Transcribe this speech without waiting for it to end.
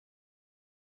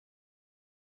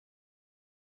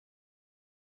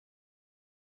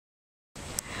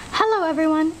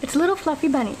everyone, it's little fluffy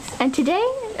bunnies, and today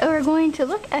we're going to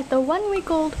look at the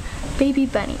 1-week-old baby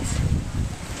bunnies.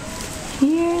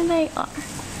 Here they are.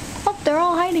 Oh, they're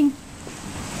all hiding.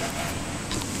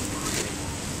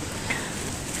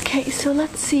 Okay, so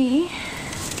let's see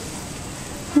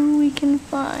who we can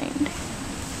find.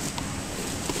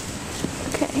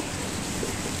 Okay,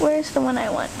 where's the one I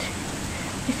want?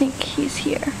 I think he's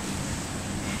here.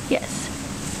 Yes.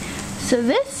 So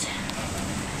this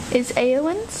is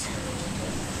Eowyn's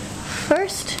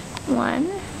first one.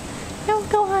 No,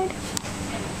 don't hide.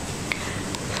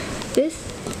 This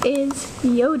is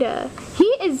Yoda. He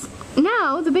is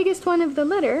now the biggest one of the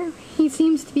litter. He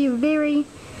seems to be a very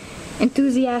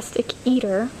enthusiastic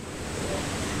eater.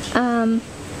 And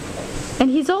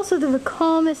he's also the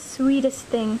calmest, sweetest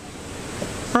thing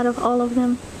out of all of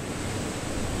them.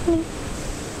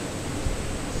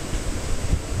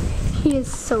 He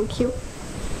is so cute.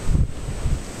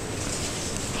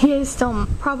 He is still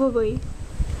probably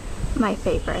my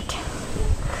favorite.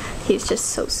 He's just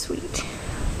so sweet.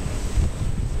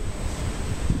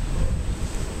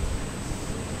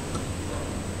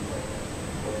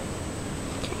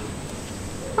 Okay.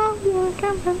 Oh, you want to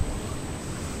come from?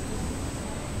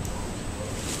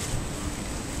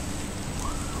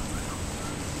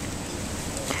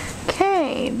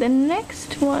 Okay, the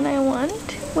next one I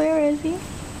want. Where is he?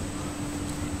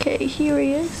 Okay, here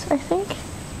he is, I think.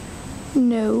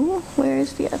 No, where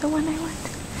is the other one I want?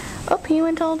 Oh, he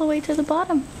went all the way to the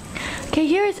bottom. Okay,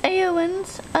 here's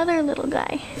Eowyn's other little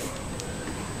guy.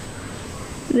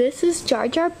 This is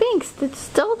Jar-Jar Binks. That's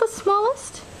still the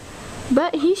smallest,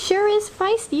 but he sure is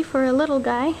feisty for a little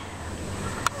guy.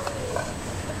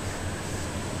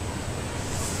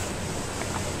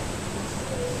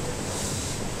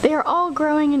 They are all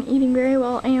growing and eating very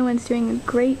well. Eowyn's doing a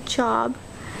great job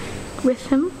with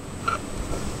him.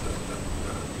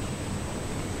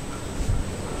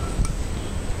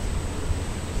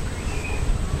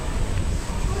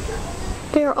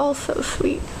 They are all so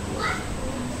sweet.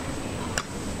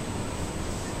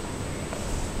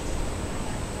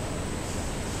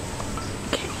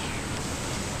 Okay.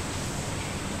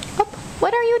 Oh,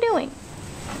 what are you doing?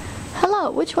 Hello,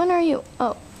 which one are you?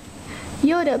 Oh,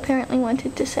 Yoda apparently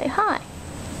wanted to say hi.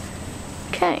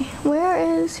 Okay, where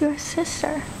is your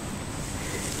sister?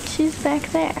 She's back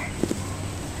there.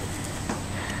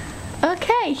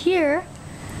 Okay, here,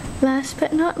 last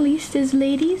but not least, is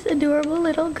Lady's adorable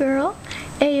little girl,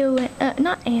 Eowyn,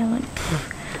 not Eowyn,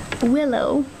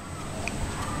 Willow.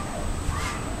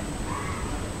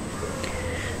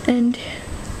 And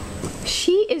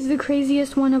she is the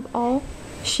craziest one of all.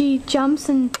 She jumps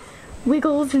and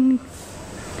wiggles and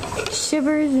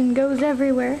shivers and goes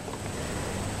everywhere.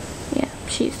 Yeah,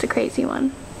 she's the crazy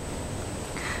one.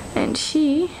 And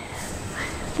she,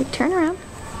 like, turn around,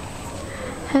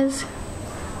 has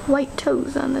white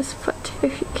toes on this foot,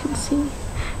 if you can see.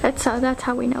 That's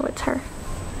how we know it's her.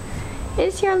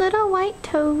 It's your little white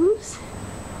toes.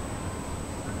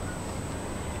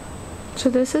 So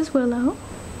this is Willow.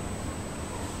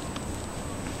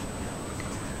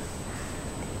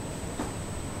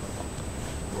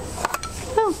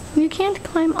 Oh, you can't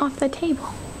climb off the table.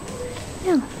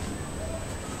 No.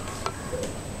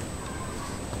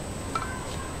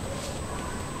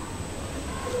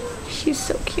 She's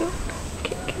so cute.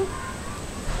 Okay, okay.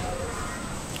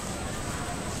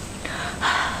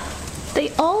 They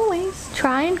always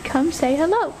try and come say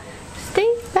hello.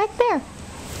 Stay back there.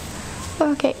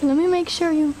 Okay, let me make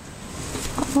sure you...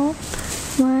 Oh,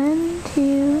 1,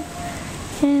 2,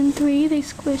 and 3. They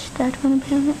squished that one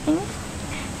apparently.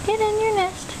 Get in your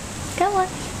nest. Come on.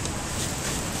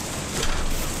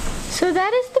 So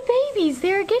that is the babies.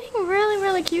 They're getting really,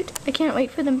 really cute. I can't wait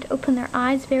for them to open their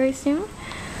eyes very soon.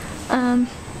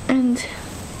 And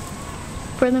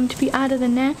for them to be out of the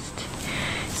nest.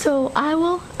 So I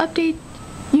will update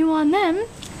you on them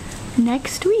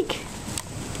next week.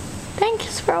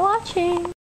 Thanks for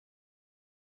watching.